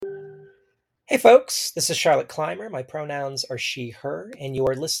Hey folks, this is Charlotte Clymer. My pronouns are she, her, and you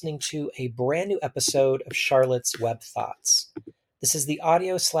are listening to a brand new episode of Charlotte's Web Thoughts. This is the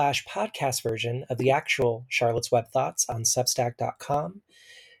audio/podcast version of the actual Charlotte's Web Thoughts on Substack.com.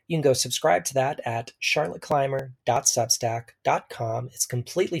 You can go subscribe to that at charlotteclymer.substack.com. It's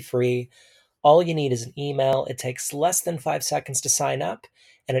completely free. All you need is an email. It takes less than 5 seconds to sign up,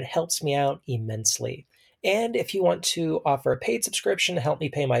 and it helps me out immensely. And if you want to offer a paid subscription to help me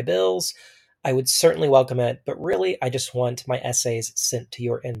pay my bills, I would certainly welcome it, but really, I just want my essays sent to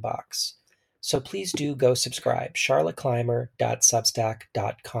your inbox. So please do go subscribe,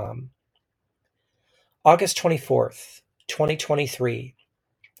 charlotteclymer.substack.com. August 24th, 2023.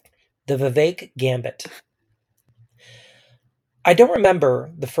 The Vivek Gambit. I don't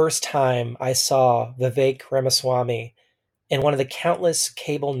remember the first time I saw Vivek Ramaswamy in one of the countless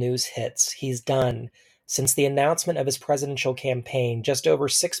cable news hits he's done since the announcement of his presidential campaign just over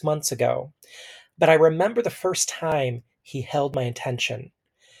 6 months ago. But I remember the first time he held my attention.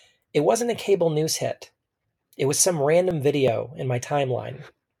 It wasn't a cable news hit. It was some random video in my timeline.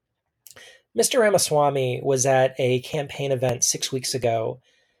 Mr. Ramaswamy was at a campaign event 6 weeks ago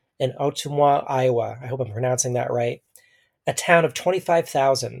in Ottumwa, Iowa. I hope I'm pronouncing that right. A town of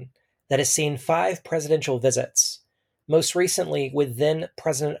 25,000 that has seen 5 presidential visits, most recently with then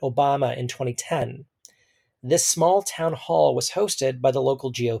President Obama in 2010. This small town hall was hosted by the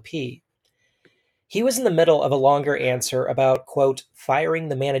local GOP. He was in the middle of a longer answer about, quote, firing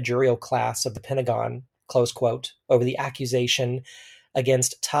the managerial class of the Pentagon, close quote, over the accusation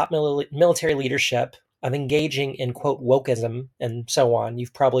against top military leadership of engaging in, quote, wokeism and so on.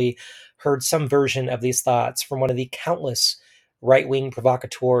 You've probably heard some version of these thoughts from one of the countless right-wing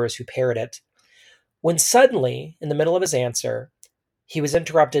provocateurs who parrot it. When suddenly, in the middle of his answer, he was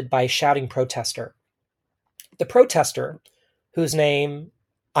interrupted by a shouting protester. The protester, whose name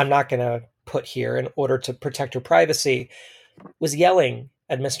I'm not going to put here in order to protect her privacy, was yelling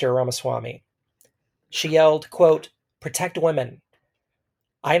at Mr. Ramaswamy. She yelled, quote, protect women.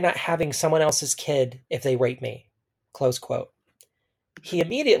 I'm not having someone else's kid if they rape me, close quote. He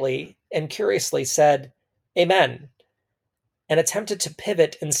immediately and curiously said, amen, and attempted to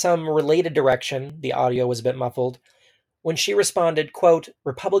pivot in some related direction. The audio was a bit muffled. When she responded, quote,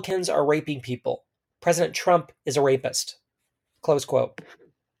 Republicans are raping people. President Trump is a rapist, close quote.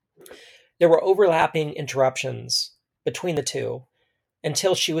 There were overlapping interruptions between the two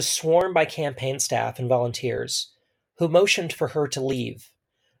until she was swarmed by campaign staff and volunteers who motioned for her to leave,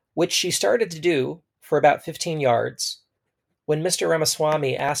 which she started to do for about 15 yards when Mr.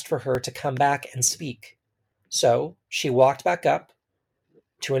 Ramaswamy asked for her to come back and speak. So she walked back up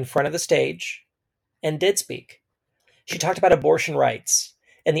to in front of the stage and did speak. She talked about abortion rights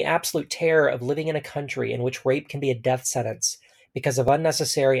and the absolute terror of living in a country in which rape can be a death sentence because of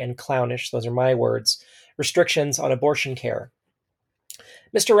unnecessary and clownish, those are my words, restrictions on abortion care.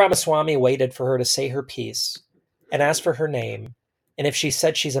 Mr. Ramaswamy waited for her to say her piece and asked for her name, and if she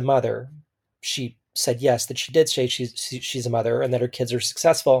said she's a mother, she said yes, that she did say she's a mother and that her kids are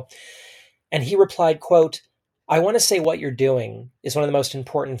successful. And he replied, quote, I want to say what you're doing is one of the most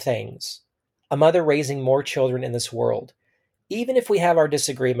important things. A mother raising more children in this world. Even if we have our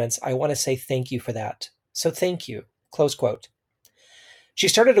disagreements, I want to say thank you for that. So thank you, close quote. She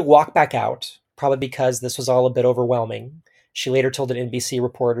started to walk back out, probably because this was all a bit overwhelming. She later told an NBC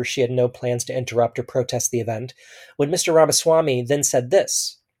reporter she had no plans to interrupt or protest the event, when Mr. Ramaswamy then said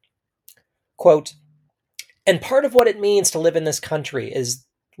this, quote, and part of what it means to live in this country is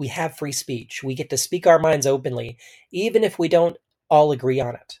we have free speech. We get to speak our minds openly, even if we don't all agree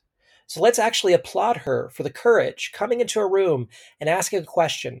on it. So let's actually applaud her for the courage coming into a room and asking a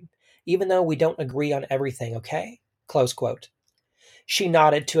question, even though we don't agree on everything, okay? Close quote. She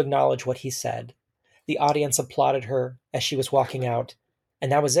nodded to acknowledge what he said. The audience applauded her as she was walking out,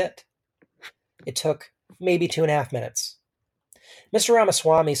 and that was it. It took maybe 2.5 minutes. Mr.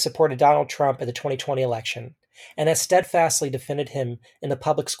 Ramaswamy supported Donald Trump at the 2020 election and has steadfastly defended him in the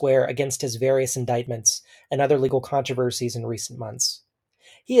public square against his various indictments and other legal controversies in recent months.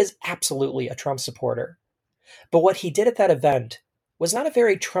 He is absolutely a Trump supporter. But what he did at that event was not a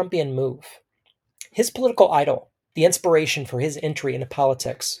very Trumpian move. His political idol, the inspiration for his entry into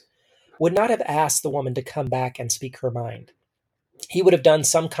politics, would not have asked the woman to come back and speak her mind. He would have done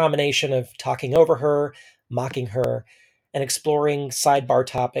some combination of talking over her, mocking her, and exploring sidebar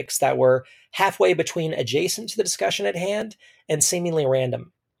topics that were halfway between adjacent to the discussion at hand and seemingly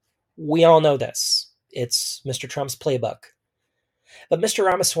random. We all know this. It's Mr. Trump's playbook. But Mr.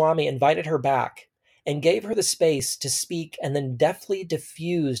 Ramaswamy invited her back and gave her the space to speak and then deftly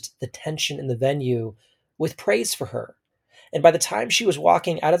diffused the tension in the venue with praise for her. And by the time she was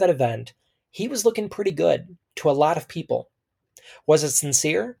walking out of that event, He was looking pretty good to a lot of people. Was it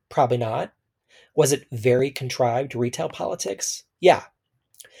sincere? Probably not. Was it very contrived retail politics? Yeah.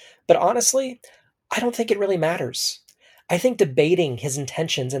 But honestly, I don't think it really matters. I think debating his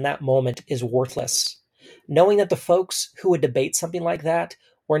intentions in that moment is worthless, knowing that the folks who would debate something like that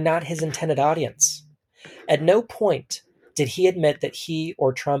were not his intended audience. At no point did he admit that he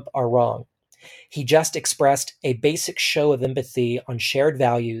or Trump are wrong. He just expressed a basic show of empathy on shared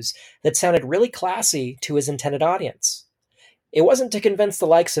values that sounded really classy to his intended audience. It wasn't to convince the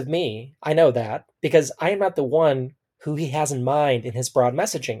likes of me, I know that, because I am not the one who he has in mind in his broad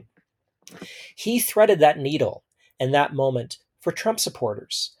messaging. He threaded that needle in that moment for Trump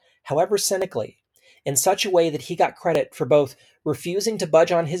supporters, however cynically, in such a way that he got credit for both refusing to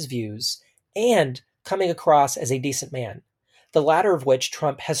budge on his views and coming across as a decent man, the latter of which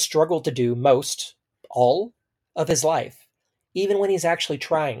Trump has struggled to do all of his life, even when he's actually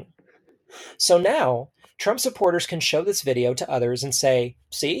trying. So now, Trump supporters can show this video to others and say,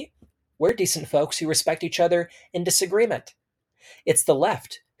 see, we're decent folks who respect each other in disagreement. It's the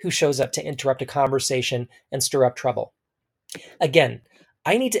left who shows up to interrupt a conversation and stir up trouble. Again,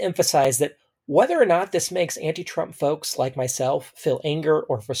 I need to emphasize that whether or not this makes anti-Trump folks like myself feel anger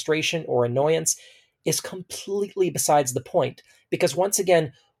or frustration or annoyance is completely besides the point, because once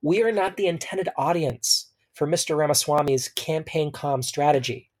again, we are not the intended audience for Mr. Ramaswamy's campaign comm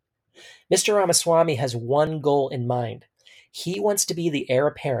strategy. Mr. Ramaswamy has one goal in mind. He wants to be the heir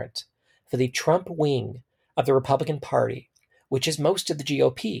apparent for the Trump wing of the Republican Party, which is most of the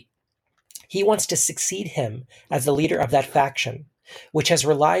GOP. He wants to succeed him as the leader of that faction, which has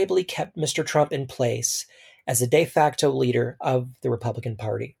reliably kept Mr. Trump in place as the de facto leader of the Republican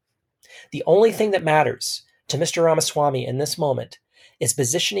Party. The only thing that matters to Mr. Ramaswamy in this moment is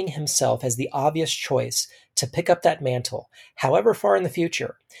positioning himself as the obvious choice to pick up that mantle, however far in the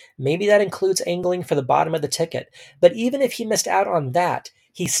future. Maybe that includes angling for the bottom of the ticket, but even if he missed out on that,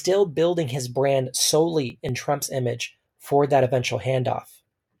 he's still building his brand solely in Trump's image for that eventual handoff.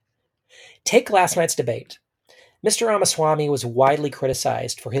 Take last night's debate. Mr. Ramaswamy was widely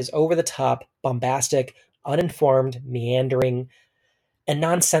criticized for his over-the-top, bombastic, uninformed, meandering, and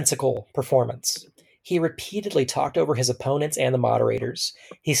nonsensical performance. He repeatedly talked over his opponents and the moderators.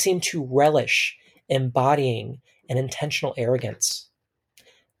 He seemed to relish embodying an intentional arrogance.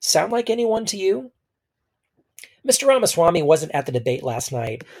 Sound like anyone to you? Mr. Ramaswamy wasn't at the debate last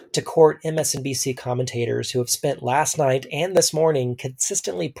night to court MSNBC commentators who have spent last night and this morning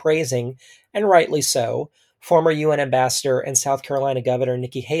consistently praising, and rightly so, former UN Ambassador and South Carolina Governor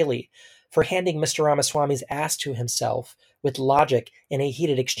Nikki Haley for handing Mr. Ramaswamy's ass to himself with logic in a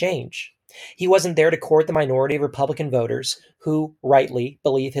heated exchange. He wasn't there to court the minority of Republican voters who rightly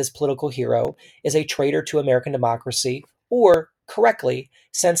believe his political hero is a traitor to American democracy or, correctly,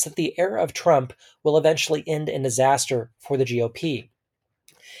 sense that the era of Trump will eventually end in disaster for the GOP.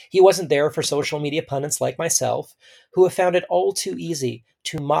 He wasn't there for social media pundits like myself, who have found it all too easy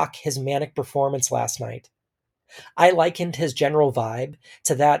to mock his manic performance last night. I likened his general vibe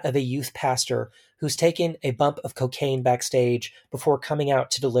to that of a youth pastor who's taken a bump of cocaine backstage before coming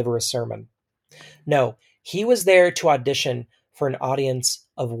out to deliver a sermon. No, he was there to audition for an audience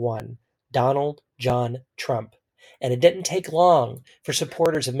of one, Donald John Trump. And it didn't take long for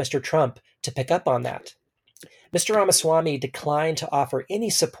supporters of Mr. Trump to pick up on that. Mr. Ramaswamy declined to offer any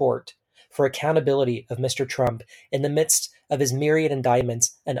support for accountability of Mr. Trump in the midst of his myriad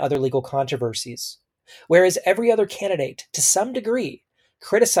indictments and other legal controversies. Whereas every other candidate, to some degree,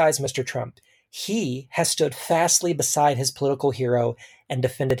 criticized Mr. Trump, he has stood fastly beside his political hero and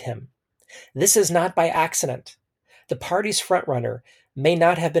defended him. This is not by accident. The party's frontrunner may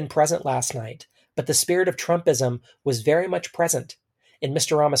not have been present last night, but the spirit of Trumpism was very much present in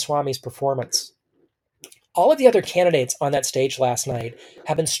Mr. Ramaswamy's performance. All of the other candidates on that stage last night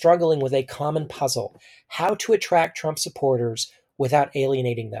have been struggling with a common puzzle: how to attract Trump supporters without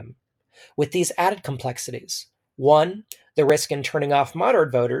alienating them. With these added complexities, one, the risk in turning off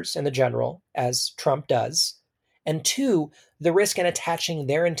moderate voters in the general, as Trump does, and two, the risk in attaching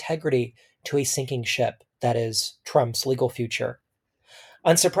their integrity to a sinking ship, that is, Trump's legal future.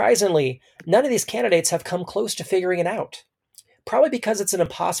 Unsurprisingly, none of these candidates have come close to figuring it out, probably because it's an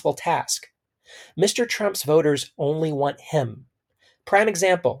impossible task. Mr. Trump's voters only want him. Prime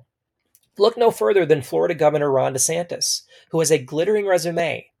example, look no further than Florida Governor Ron DeSantis, who has a glittering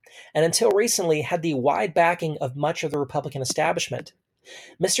resume, and until recently had the wide backing of much of the Republican establishment.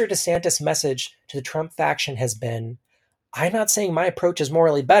 Mr. DeSantis' message to the Trump faction has been, I'm not saying my approach is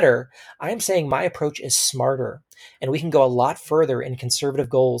morally better, I'm saying my approach is smarter, and we can go a lot further in conservative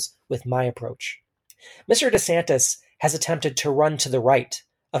goals with my approach. Mr. DeSantis has attempted to run to the right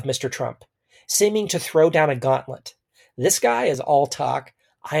of Mr. Trump, seeming to throw down a gauntlet. This guy is all talk,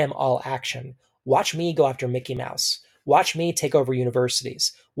 I am all action. Watch me go after Mickey Mouse. Watch me take over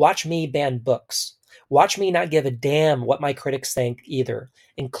universities. Watch me ban books. Watch me not give a damn what my critics think either,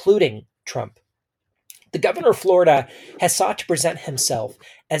 including Trump. The governor of Florida has sought to present himself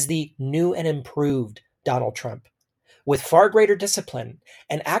as the new and improved Donald Trump, with far greater discipline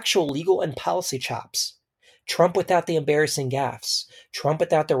and actual legal and policy chops. Trump without the embarrassing gaffes. Trump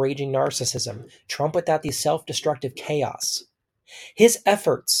without the raging narcissism. Trump without the self-destructive chaos. His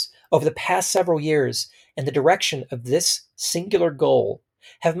efforts over the past several years in the direction of this singular goal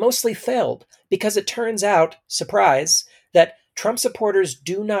have mostly failed because it turns out, surprise, that Trump supporters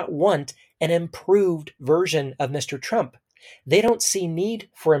do not want an improved version of Mr. Trump. They don't see need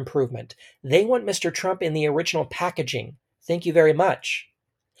for improvement. They want Mr. Trump in the original packaging. Thank you very much.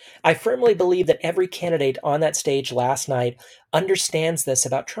 I firmly believe that every candidate on that stage last night understands this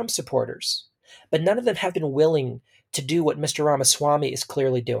about Trump supporters, but none of them have been willing to do what Mr. Ramaswamy is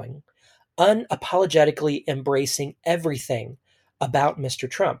clearly doing, unapologetically embracing everything about Mr.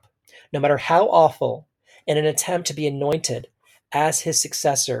 Trump, no matter how awful, in an attempt to be anointed as his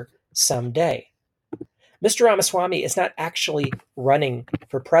successor someday. Mr. Ramaswamy is not actually running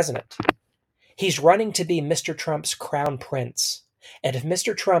for president. He's running to be Mr. Trump's crown prince. And if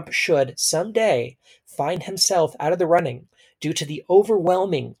Mr. Trump should someday find himself out of the running due to the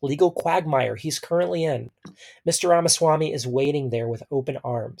overwhelming legal quagmire he's currently in, Mr. Ramaswamy is waiting there with open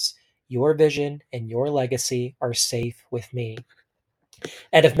arms. Your vision and your legacy are safe with me.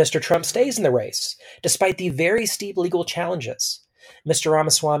 And if Mr. Trump stays in the race, despite the very steep legal challenges, Mr.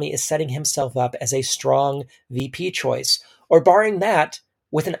 Ramaswamy is setting himself up as a strong VP choice, or barring that,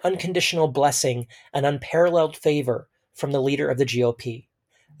 with an unconditional blessing and unparalleled favor from the leader of the GOP.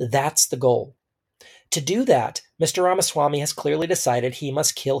 That's the goal. To do that, Mr. Ramaswamy has clearly decided he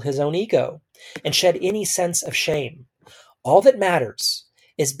must kill his own ego and shed any sense of shame. All that matters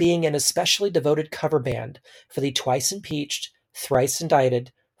is being an especially devoted cover band for the twice impeached, thrice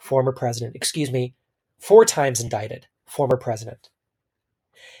indicted former president, 4 times indicted former president.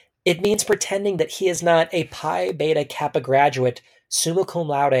 It means pretending that he is not a Pi Beta Kappa graduate, summa cum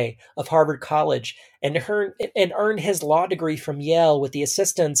laude of Harvard College, and earned his law degree from Yale with the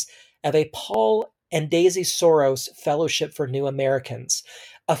assistance of a Paul and Daisy Soros Fellowship for New Americans,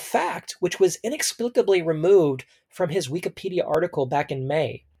 a fact which was inexplicably removed from his Wikipedia article back in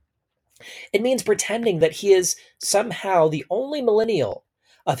May. It means pretending that he is somehow the only millennial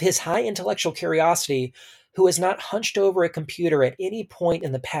of his high intellectual curiosity who has not hunched over a computer at any point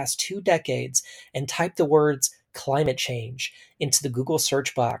in the past 2 decades and typed the words climate change into the Google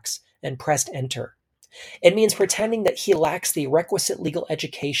search box and pressed enter. It means pretending that he lacks the requisite legal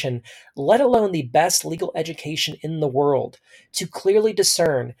education, let alone the best legal education in the world, to clearly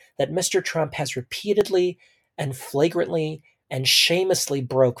discern that Mr. Trump has repeatedly and flagrantly and shamelessly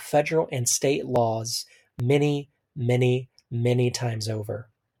broke federal and state laws many, many, many times over.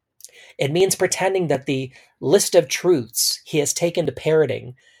 It means pretending that the list of truths he has taken to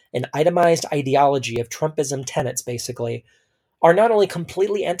parroting, an itemized ideology of Trumpism tenets, basically, are not only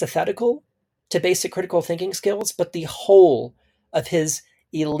completely antithetical to basic critical thinking skills, but the whole of his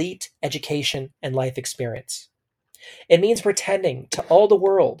elite education and life experience. It means pretending to all the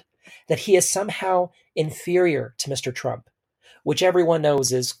world that he is somehow inferior to Mr. Trump, which everyone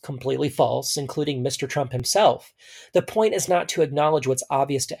knows is completely false, including Mr. Trump himself. The point is not to acknowledge what's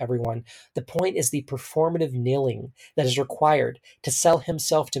obvious to everyone. The point is the performative kneeling that is required to sell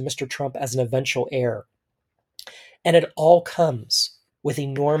himself to Mr. Trump as an eventual heir. And it all comes with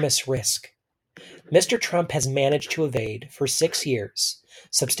enormous risk. Mr. Trump has managed to evade, for 6 years,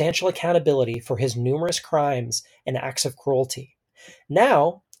 substantial accountability for his numerous crimes and acts of cruelty.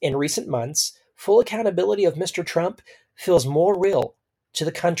 Now, in recent months, full accountability of Mr. Trump feels more real to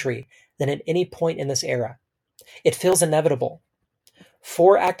the country than at any point in this era. It feels inevitable.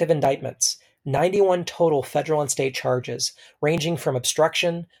 4 active indictments, 91 total federal and state charges, ranging from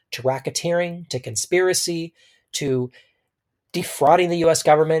obstruction to racketeering to conspiracy to defrauding the U.S.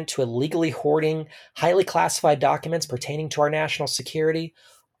 government to illegally hoarding highly classified documents pertaining to our national security,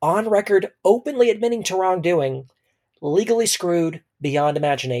 on record openly admitting to wrongdoing, legally screwed beyond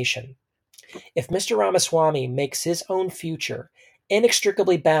imagination. If Mr. Ramaswamy makes his own future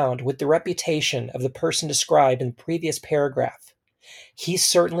inextricably bound with the reputation of the person described in the previous paragraph, he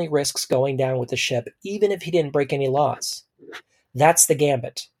certainly risks going down with the ship, even if he didn't break any laws. That's the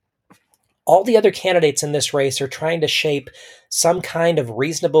gambit. All the other candidates in this race are trying to shape some kind of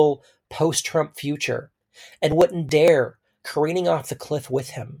reasonable post-Trump future and wouldn't dare careening off the cliff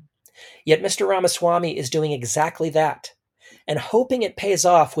with him. Yet Mr. Ramaswamy is doing exactly that. and hoping it pays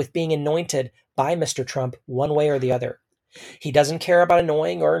off with being anointed by Mr. Trump one way or the other. He doesn't care about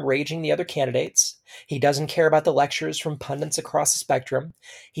annoying or enraging the other candidates. He doesn't care about the lectures from pundits across the spectrum.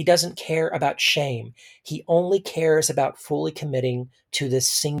 He doesn't care about shame. He only cares about fully committing to this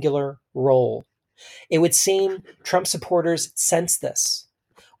singular role. It would seem Trump supporters sense this.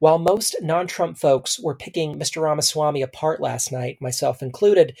 While most non-Trump folks were picking Mr. Ramaswamy apart last night, myself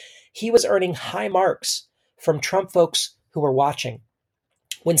included, he was earning high marks from Trump folks who were watching.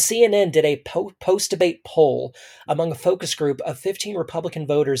 When CNN did a post-debate poll among a focus group of 15 Republican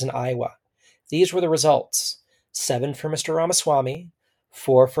voters in Iowa, these were the results: 7 for Mr. Ramaswamy,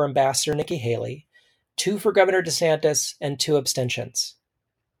 4 for Ambassador Nikki Haley, 2 for Governor DeSantis, and 2 abstentions.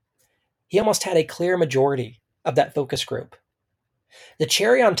 He almost had a clear majority of that focus group. The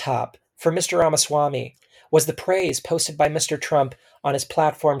cherry on top for Mr. Ramaswamy was the praise posted by Mr. Trump on his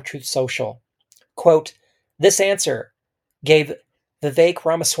platform Truth Social. Quote, "This answer gave Vivek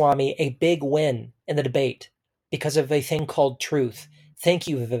Ramaswamy a big win in the debate because of a thing called truth. Thank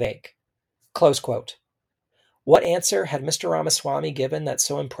you, Vivek." Close quote. What answer had Mr. Ramaswamy given that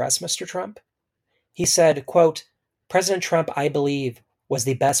so impressed Mr. Trump? He said, quote, "President Trump, I believe, was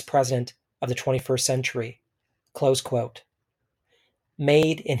the best president of the 21st century." Close quote.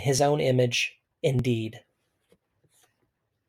 Made in his own image, indeed.